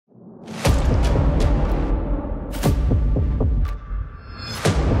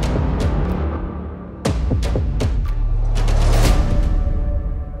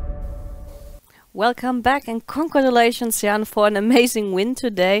welcome back and congratulations, Jan, for an amazing win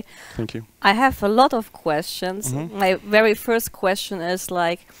today. Thank you. I have a lot of questions. My very first question is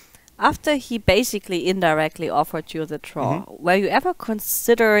like, after he basically indirectly offered you the draw, were you ever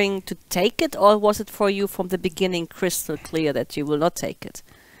considering to take it, or was it for you from the beginning crystal clear that you will not take it?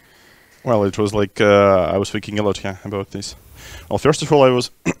 Well, it was like, I was thinking a lot about this. Well, first of all, I was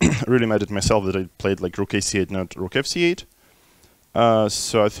really mad at myself that I played like rook a8, not rook f8.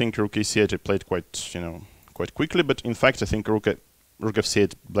 So I think rook a8 I played quite quickly, but in fact I think rook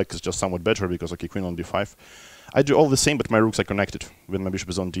f8 black is just somewhat better because okay, queen on d5. I do all the same, but my rooks are connected when my bishop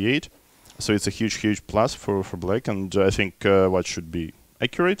is on d8, so it's a huge plus for black, and I think white should be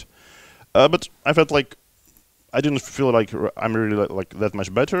accurate. But I felt like I didn't feel like I'm really like that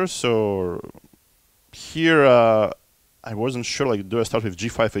much better, so here I wasn't sure, like, do I start with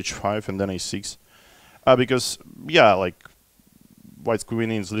g5, h5, and then a6? Because, yeah, like, white's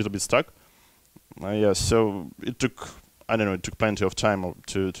queen is a little bit stuck. Yeah, so it took, I don't know, it took plenty of time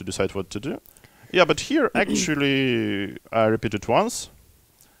to decide what to do. Yeah, but here, actually, I repeated once.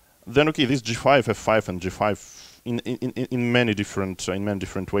 Then, okay, this g5, f5, and g5, in many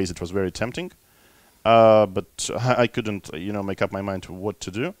different ways, it was very tempting. But I couldn't, make up my mind to what to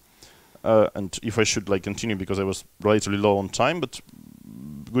do. And if I should like continue, because I was relatively low on time, but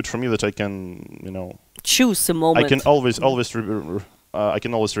good for me that I can, choose a moment. I can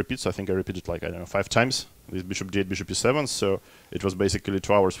always repeat. So I think I repeated like, I don't know, 5 times. This bishop d8, bishop e7. So it was basically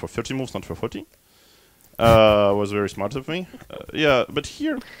 2 hours for 30 moves, not for 40. Was very smart of me. Yeah, but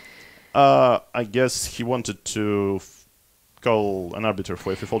here, I guess he wanted to call an arbiter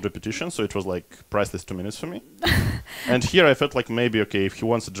for a fold repetition, so it was like priceless 2 minutes for me. And here I felt like maybe, okay, if he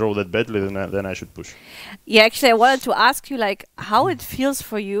wants to draw that badly, then I should push. Yeah, actually I wanted to ask you like how it feels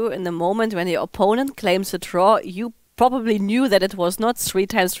for you in the moment when your opponent claims a draw. You probably knew that it was not 3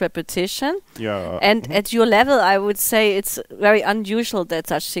 times repetition. Yeah. And at your level, I would say it's very unusual that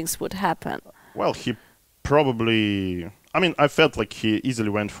such things would happen. Well, he probably, I mean, I felt like he easily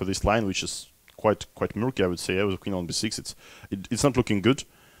went for this line, which is quite murky, I would say. I was queen on b6. It's not looking good.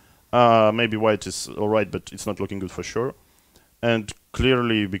 Maybe white is all right, but it's not looking good for sure. And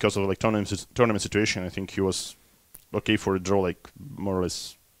clearly, because of like tournament situation, I think he was okay for a draw, like more or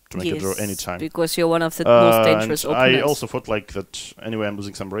less to make a draw anytime. Because you're one of the most dangerous opponents. I also thought like that. Anyway, I'm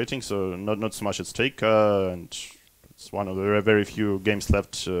losing some rating, so not so much at stake. And it's one of the very few games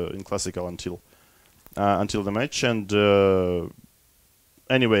left in classical until the match. And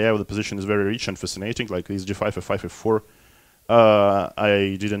anyway, yeah, the position is very rich and fascinating. Like this g5, f5, f4.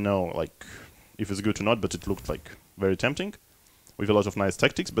 I didn't know like if it's good or not, but it looked like very tempting, with a lot of nice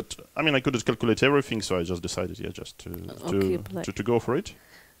tactics. But I mean, I couldn't calculate everything, so I just decided, yeah, just to go for it.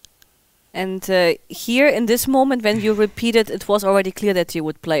 And here in this moment, when you repeated, it was already clear that you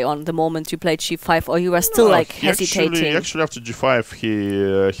would play on the moment you played g5, or you were still like hesitating. Actually, after g5,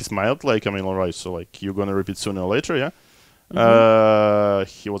 he smiled, like, I mean, all right, so like you're gonna repeat sooner or later, yeah.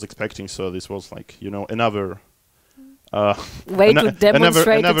 He was expecting, so this was like, another way to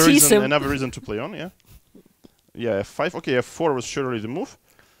demonstrate another reason to play on, yeah. Yeah, f5, okay, f4 was surely the move.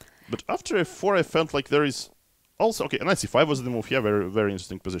 But after f4, I felt like there is also, okay, knight c5 was the move, yeah, very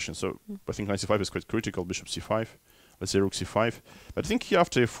interesting position. So I think knight c5 is quite critical, bishop c5, let's say rook c5. But I think here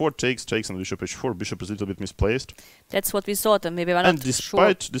after f4 takes and bishop h4, bishop is a little bit misplaced. That's what we thought, and maybe and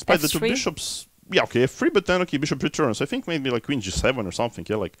despite the 2 bishops, yeah, okay, f3, but then, okay, bishop returns. I think maybe like queen g7 or something,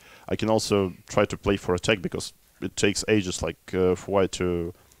 yeah, like I can also try to play for attack, because it takes ages, like, for white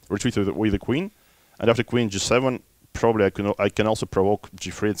to retreat with the queen. And after queen g7, probably I can also provoke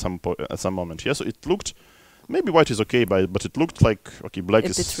g3 at some moment. Yeah, so it looked, maybe white is okay, but it looked like, okay, black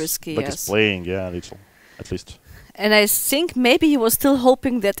is risky, is playing, yeah, a little, at least. And I think maybe he was still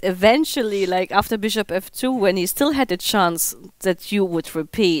hoping that eventually, like after bishop f2, when he still had a chance, that you would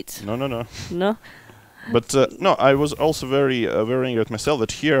repeat. No. No? But no, I was also very angry at myself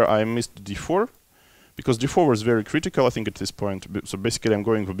that here I missed d4, because d4 was very critical, I think, at this point. So basically, I'm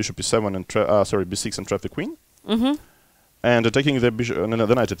going for bishop e7 and b6 and trap the queen, and attacking the bishop and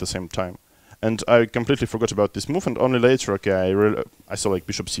the knight at the same time. And I completely forgot about this move, and only later, okay, I saw like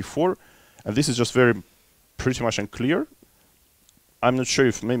bishop c4, and this is just pretty much unclear. I'm not sure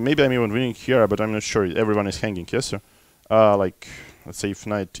if maybe I'm even winning here, but I'm not sure. Everyone is hanging, yes, sir. Like, let's say if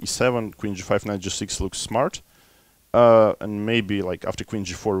knight e7, queen g5, knight g6 looks smart. And maybe like after queen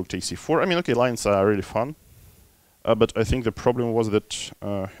g4, rook takes e4. I mean, okay, lines are really fun. But I think the problem was that,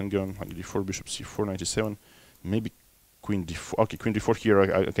 hang on, like d4, bishop c4, knight e7, maybe queen d4. Okay, queen d4 here,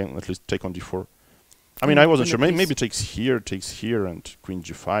 I can at least take on d4. I mean, I wasn't sure. Maybe takes here, and queen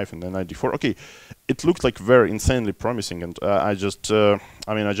g5, and then knight d4. Okay, it looked like very insanely promising, and I just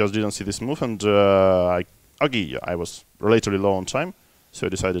didn't see this move, and I was relatively low on time, so I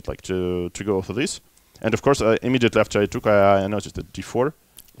decided like to go for this. And of course, immediately after I took, I noticed that d4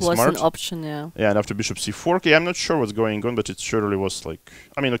 was smart. an option, yeah. Yeah, and after bishop c4, okay, I'm not sure what's going on, but it surely was like,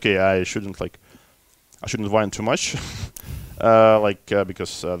 I mean, okay, I shouldn't whine too much,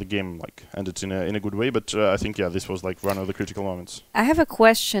 because the game like ended in a good way. But I think this was like one of the critical moments. I have a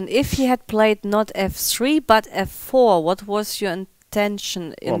question. If he had played not f3 but f4, what was your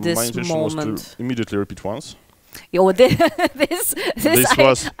intention in this my intention moment? was to immediately repeat once. Yo, this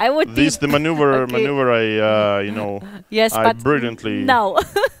the maneuver. Okay. Maneuver. Yes, I but brilliantly. no.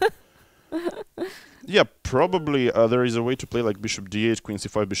 Yeah, probably there is a way to play like bishop d8, queen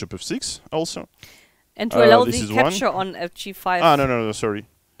c5, bishop f6 also. And to allow this the is capture on g5. Ah, no, sorry.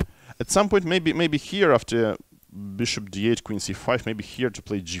 At some point, maybe here after bishop d8, queen c5, maybe here to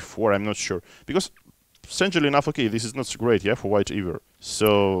play g4. I'm not sure, because strangely enough, okay, this is not so great, yeah, for white either.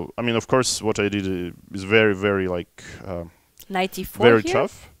 So I mean, of course, what I did is very, very like Knight d4 very here?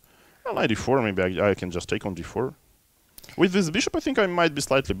 tough. Well, knight d4, maybe I can just take on d4. With this bishop, I think I might be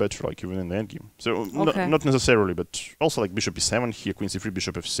slightly better, like even in the endgame. So not necessarily, but also like bishop e7 here, queen c3,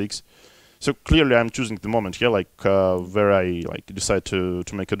 bishop f6. So clearly, I'm choosing the moment here, like where I like decide to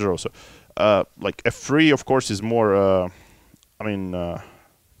make a draw. So like f3, of course, is more.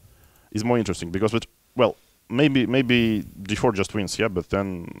 Is more interesting because, maybe d4 just wins, yeah. But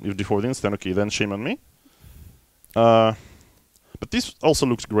then if d4 wins, then okay, then shame on me. But this also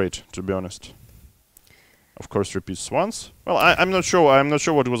looks great, to be honest. Of course, repeats once. Well, I'm not sure. I'm not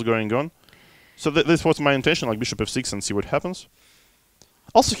sure what was going on. So this was my intention, like bishop f6 and see what happens.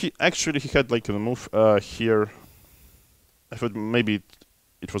 Also, he had like a move here. I thought maybe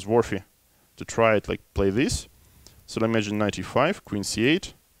it was worthy to try it, like play this. So let me imagine knight e5, queen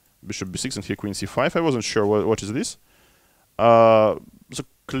c8, bishop b6, and here queen c5. I wasn't sure what is this. So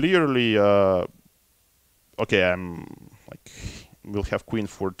clearly, okay, we'll have queen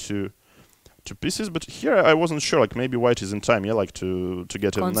for two pieces, but here I wasn't sure. Like maybe white is in time, yeah, like to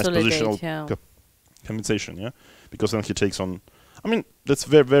get a nice positional compensation, yeah, because then he takes on. I mean, that's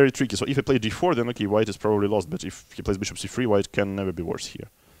very, very tricky. So if I play d4, then okay, white is probably lost. But if he plays bishop c3, white can never be worse here.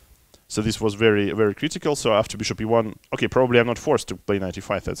 So this was very, very critical. So after bishop e1, okay, probably I'm not forced to play knight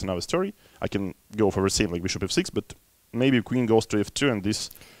e5. That's another story. I can go for the same, like bishop f6, but maybe queen goes to f2, and this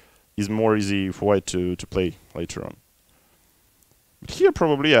is more easy for white to play later on. But here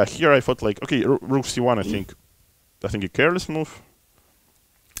probably, yeah, here I thought like, okay, rook c1, I think a careless move.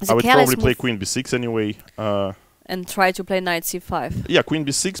 I would probably play queen b6 anyway. And try to play knight c5. Yeah, queen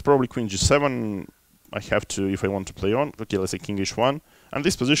b6, probably queen g7. I have to, if I want to play on. Okay, let's say king h1. And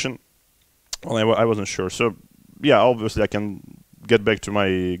this position, well, I wasn't sure. So, yeah, obviously I can get back to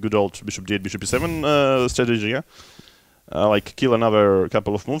my good old bishop d8, bishop e7 strategy, yeah? Like kill another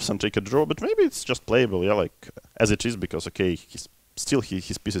couple of moves and take a draw. But maybe it's just playable, yeah, like as it is, because, okay,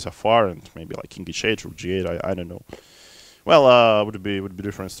 his pieces are far, and maybe like king h8, rook g8, I don't know. Well, would be a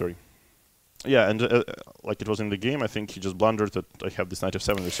different story. Yeah, and like it was in the game, I think he just blundered that I have this knight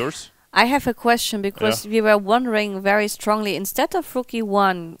f7 resource. I have a question, because we were wondering very strongly, instead of rook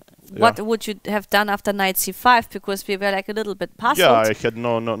e1, what would you have done after knight c5? Because we were like a little bit puzzled. Yeah, I had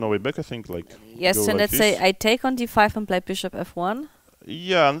no way back, I think. Like yes, and like let's say I take on d5 and play bishop f1.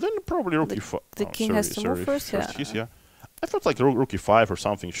 Yeah, and then probably rook e5. The king has to move first, yeah. I thought like rook e5 or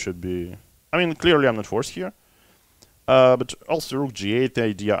something should be. I mean, clearly I'm not forced here. But also rook g8, the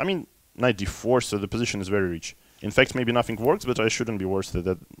idea. I mean, knight d4, so the position is very rich. In fact, maybe nothing works, but I shouldn't be worse than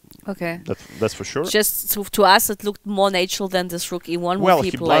that. Okay. That's for sure. Just to us, it looked more natural than this rook e1 well,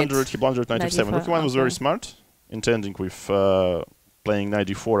 he blundered knight f7. Rook e1 was very smart, intending with playing knight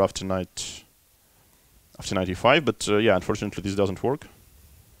d4 after knight e5, but yeah, unfortunately this doesn't work.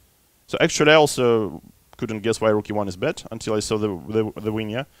 So actually I also couldn't guess why rook e1 is bad until I saw the win,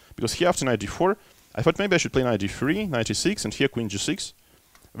 yeah? Because here after knight d4, I thought maybe I should play knight d3, knight e6, and here queen g6.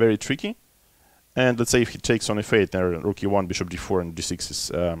 Very tricky. And let's say if he takes on f8, then rook e1, bishop d4, and d6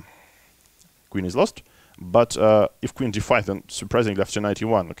 is queen is lost. But if queen d5, then surprisingly after knight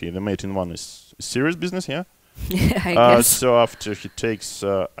e1, okay, the mate in 1 is serious business, yeah? Yeah, I guess. So after he takes,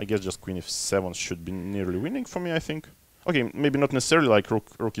 I guess just queen f7 should be nearly winning for me, I think. Okay, maybe not necessarily like rook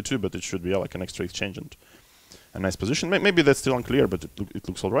e2, but it should be like an extra exchange and a nice position. Maybe that's still unclear, but it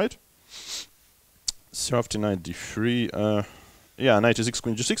looks all right. So after knight d3, yeah, knight e6,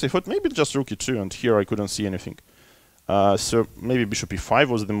 queen g6. I thought maybe just rook e2, and here I couldn't see anything. So maybe bishop e5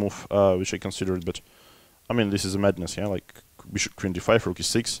 was the move which I considered, but I mean this is a madness, yeah. Like bishop queen d5, rook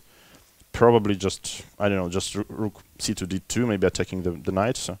e6. probably just, I don't know, just rook c2 d2, maybe attacking the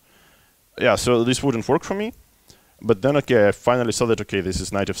knight. So yeah, so this wouldn't work for me. But then, okay, I finally saw that, okay, this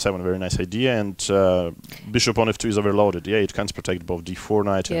is knight f7, very nice idea, and bishop on f2 is overloaded. Yeah, it can't protect both d4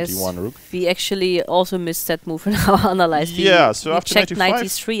 knight and d1 rook. We actually also missed that move in our analysis. Yeah, so after checked knight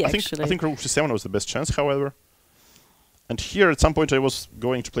e3, actually. I think rook c7 was the best chance, however. And here, at some point, I was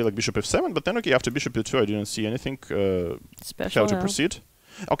going to play like bishop f7, but then, okay, after bishop e2, I didn't see anything special, how to proceed.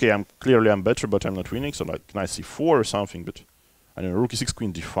 Okay, I'm better, but I'm not winning, so like knight c4 or something, but I don't know, rook e6,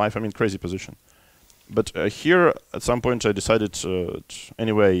 queen d5, I mean, crazy position. But here, at some point, I decided,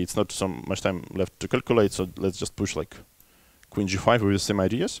 anyway, it's not so much time left to calculate, so let's just push like queen g5 with the same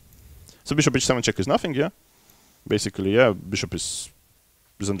ideas. So bishop h7 check is nothing, yeah. Basically, yeah, bishop is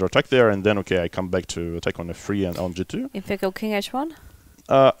under attack there, and then, okay, I come back to attack on f3 and on g2. If I go king h1?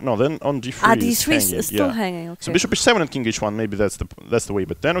 No, then on d3 d3 is still hanging, okay. So bishop h7 and king h1, maybe that's the way,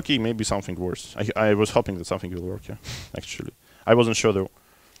 but then, okay, maybe something worse. I was hoping that something will work, yeah, actually. I wasn't sure, though.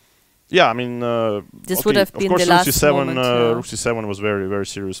 Yeah, I mean, this okay, would have been the last moment. Rook c7 was very, very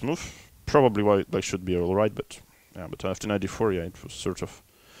serious move. Probably why like should be all right, but yeah, but after knight d4, yeah, it was sort of.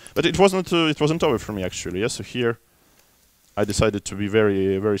 But it wasn't over for me actually. Yeah, so here I decided to be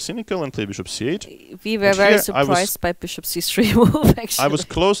very, very cynical and play bishop c8. We were very surprised by bishop c3 move. Actually, I was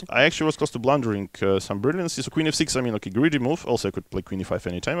close. I actually was close to blundering some brilliancy. So queen f6. I mean, okay, greedy move. Also, I could play queen e5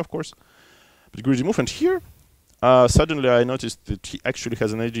 anytime, of course. But greedy move, and here. Suddenly I noticed that he actually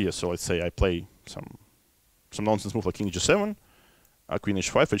has an idea. So let's say I play some nonsense move like king g7, queen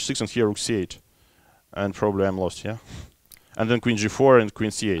h5, h6, and here rook c8, and probably I'm lost. Yeah, and then queen g4 and queen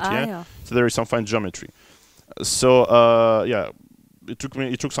c8. Yeah, so there is some fine geometry. So yeah, it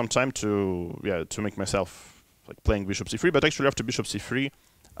took some time to make myself like playing bishop c3. But actually after bishop c3,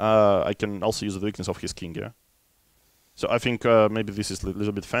 I can also use the weakness of his king. Yeah, so I think maybe this is a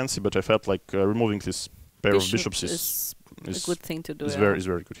little bit fancy, but I felt like removing this pair of bishops is a good thing to do. Is very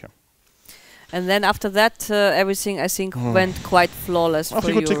good, yeah. And then after that, everything I think went quite flawless for you.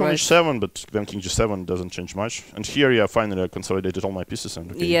 I could take on h7, but then king g7 doesn't change much. And here, yeah, finally I consolidated all my pieces.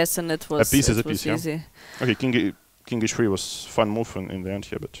 And okay, yes, and it was a piece is a piece, easy. Yeah. Okay, king h3 was fun move in the end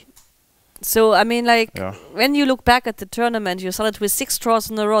here, but. So I mean, like when you look back at the tournament, you started with 6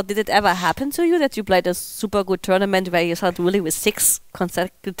 draws in a row. Did it ever happen to you that you played a super good tournament where you started really with 6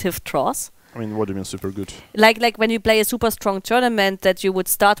 consecutive draws? I mean, what do you mean super good? Like when you play a super strong tournament that you would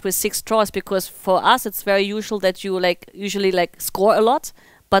start with 6 draws, because for us it's very usual that you usually score a lot,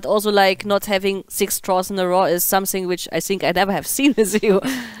 but also like not having 6 draws in a row is something which I think I never have seen with you.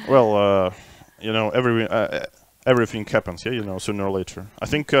 Well, you know, everything happens, yeah, you know, sooner or later. I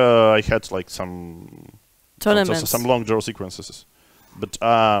think I had like some tournaments, some long draw sequences, but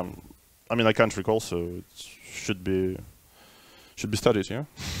I mean I can't recall, so it should be studied, yeah.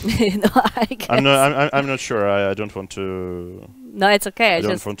 No, I guess. I'm not sure. I don't want to. No, it's okay. I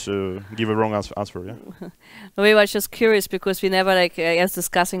don't want to give a wrong answer. Yeah. No, we were just curious because we never I guess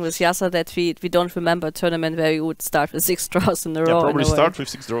discussing with Yasser that we don't remember a tournament where we would start with 6 draws in a row. Yeah, probably start with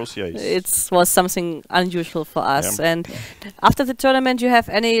 6 draws. Yeah. It was something unusual for us. Yeah. And after the tournament, you have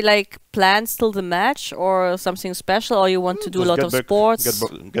any plans till the match or something special, or you want to do a lot of sports?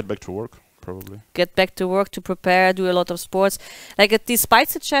 Get back to work. Probably. Get back to work, to prepare, do a lot of sports. Despite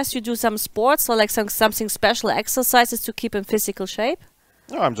the chess, you do some sports or something special exercises to keep in physical shape?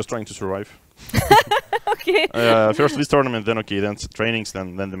 No, I'm just trying to survive. Okay. First this tournament, then then trainings,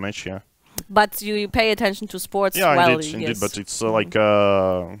 then the match, yeah. But you pay attention to sports. Yeah, indeed. But it's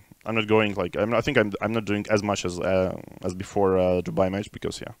I'm not going I think I'm not doing as much as before Dubai match,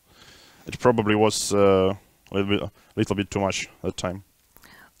 because yeah, it probably was a little bit too much that time.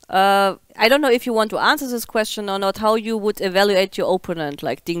 I don't know if you want to answer this question or not. How you would evaluate your opponent,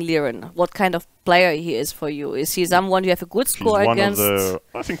 like Ding Liren? What kind of player he is for you? Is he someone you have a good score against?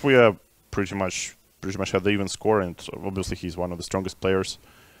 I think we are pretty much have the even score, and obviously he's one of the strongest players,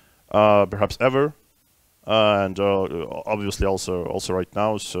 perhaps ever, and obviously also right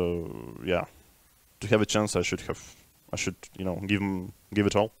now. So yeah, to have a chance, I should give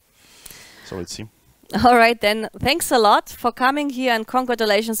it all. So let's see. All right, then. Thanks a lot for coming here, and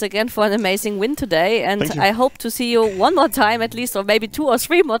congratulations again for an amazing win today. And I hope to see you one more time at least, or maybe 2 or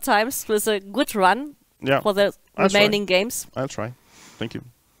 3 more times with a good run for the remaining games. I'll try. Thank you.